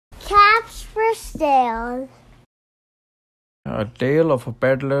Caps for sale. A tale of a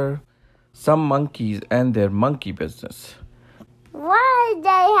peddler, some monkeys, and their monkey business. Why do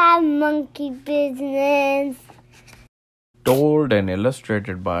they have monkey business? Told and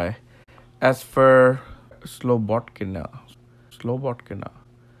illustrated by Esphyr Slobodkina.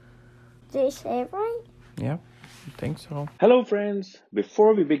 Did you say it right? Yeah, I think so. Hello friends!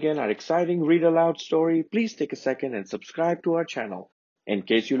 Before we begin our exciting read aloud story, please take a second and subscribe to our channel. In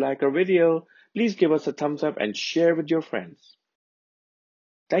case you like our video, please give us a thumbs up and share with your friends.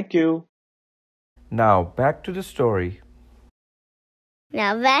 Thank you. Now back to the story.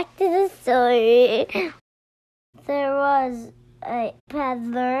 Now back to the story. There was a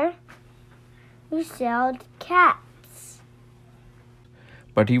peddler who sold cats.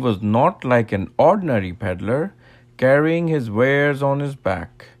 But he was not like an ordinary peddler, carrying his wares on his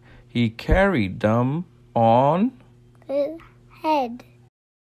back. He carried them on His head.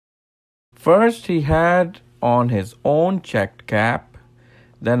 First he had on his own checked cap,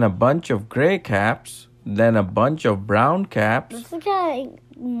 then a bunch of grey caps, then a bunch of brown caps, Let's get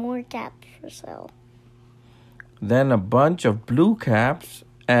more caps for sale. then a bunch of blue caps,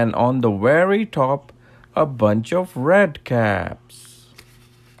 and on the very top, a bunch of red caps.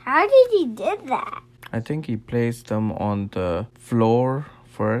 How did he did that? I think he placed them on the floor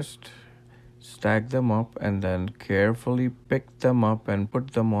first, stacked them up, and then carefully picked them up and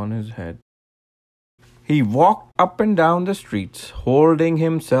put them on his head. He walked up and down the streets, holding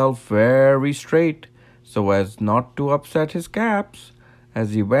himself very straight so as not to upset his caps.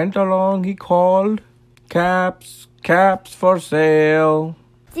 As he went along, he called, "Caps, caps for sale."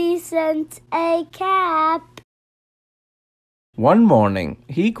 Decent a cap. One morning,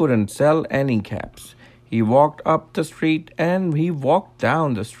 he couldn't sell any caps. He walked up the street and he walked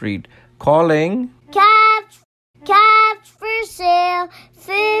down the street, calling, Caps, caps for sale.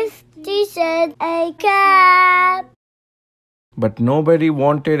 50 cents a cap. but nobody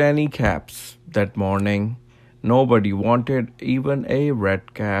wanted any caps that morning. Nobody wanted even a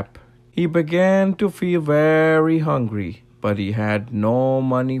red cap. He began to feel very hungry, but he had no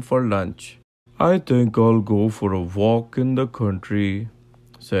money for lunch. "I think I'll go for a walk in the country,"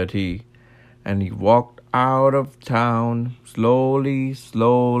 said he, and he walked out of town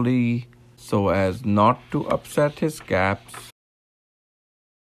slowly, so as not to upset his caps.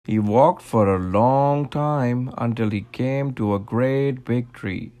 He walked for a long time until he came to a great big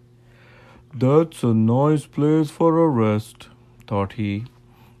tree. "That's a nice place for a rest," thought he,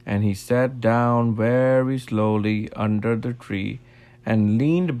 and he sat down very slowly under the tree and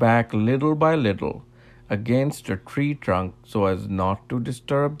leaned back little by little against a tree trunk so as not to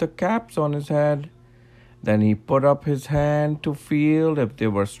disturb the caps on his head. Then he put up his hand to feel if they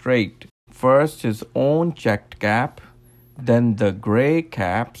were straight. First his own checked cap, then the grey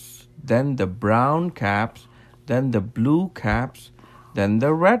caps, then the brown caps, then the blue caps, then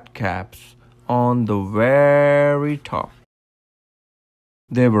the red caps on the very top.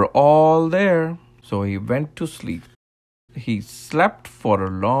 They were all there, so he went to sleep. He slept for a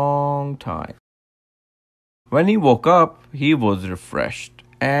long time. When he woke up, he was refreshed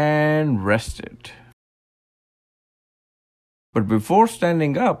and rested. But before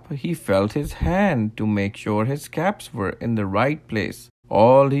standing up, he felt his hand to make sure his caps were in the right place.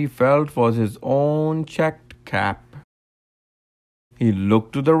 All he felt was his own checked cap. He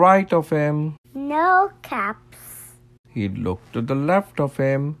looked to the right of him. No caps. He looked to the left of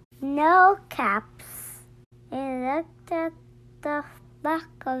him. No caps. He looked at the back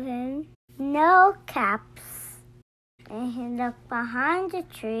of him. No caps. And he looked behind the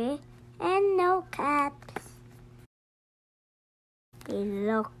tree and no caps. He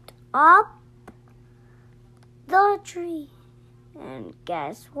looked up the tree and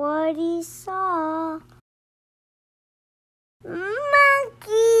guess what he saw?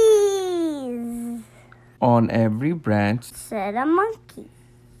 Monkeys! On every branch, Said a monkey.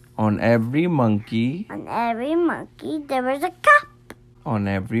 on every monkey, On every monkey there was a cap. on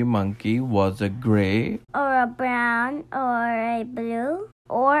every monkey was a grey Or a brown, or a blue,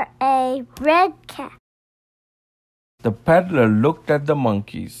 or a red cap. The peddler looked at the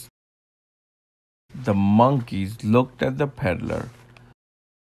monkeys. The monkeys looked at the peddler.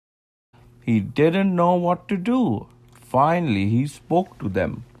 He didn't know what to do. Finally, he spoke to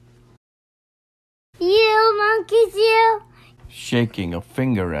them, You monkeys, you! shaking a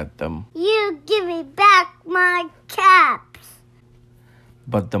finger at them. You give me back my caps!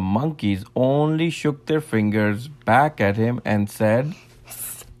 But the monkeys only shook their fingers back at him and said,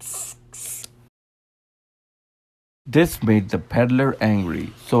 This made the peddler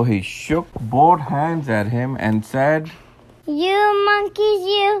angry, so he shook both hands at him and said, You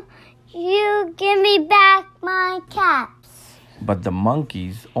monkeys, you give me back my caps. But the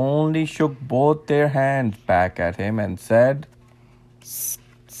monkeys only shook both their hands back at him and said,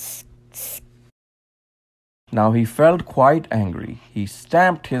 Now he felt quite angry. He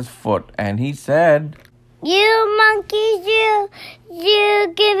stamped his foot and he said, You monkeys,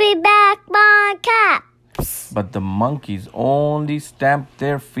 you give me back my caps. But the monkeys only stamped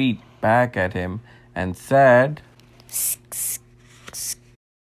their feet back at him and said,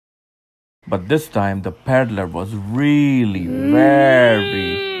 But this time the peddler was really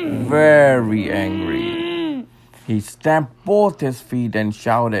very angry. He stamped both his feet and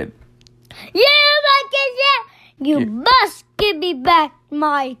shouted, You must give me back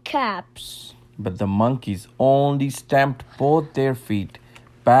my caps. But the monkeys only stamped both their feet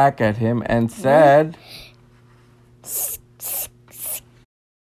back at him and said,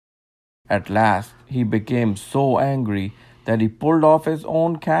 At last, he became so angry that he pulled off his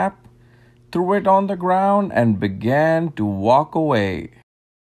own cap, threw it on the ground, and began to walk away.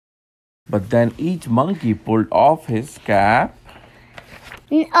 But then each monkey pulled off his cap,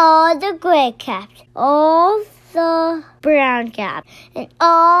 And all the gray caps, all the brown caps, and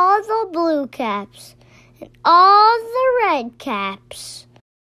all the blue caps, and all the red caps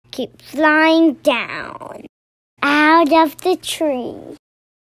keep flying down out of the tree.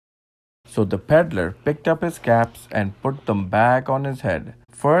 So the peddler picked up his caps and put them back on his head.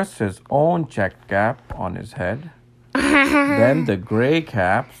 First his own checked cap on his head, then the gray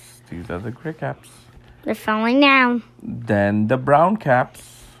caps. These are the gray caps. They're falling down. Then the brown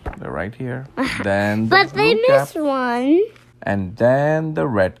caps. They're right here. Then the But they blue missed caps. one. And then the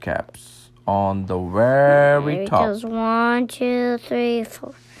red caps on the very top. There's 1, 2, 3,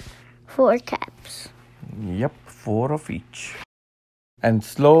 4. 4 caps. Yep, 4 of each. And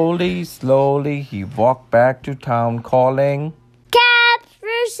slowly he walked back to town calling, Caps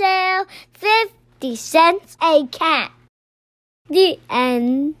for sale, 50 cents a cap. The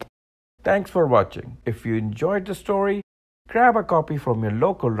end. Thanks for watching. If you enjoyed the story, grab a copy from your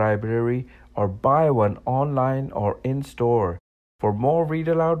local library or buy one online or in store. For more read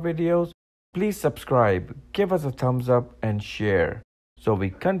aloud videos, please subscribe, give us a thumbs up and share so we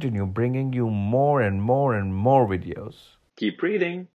continue bringing you more and more videos. Keep reading.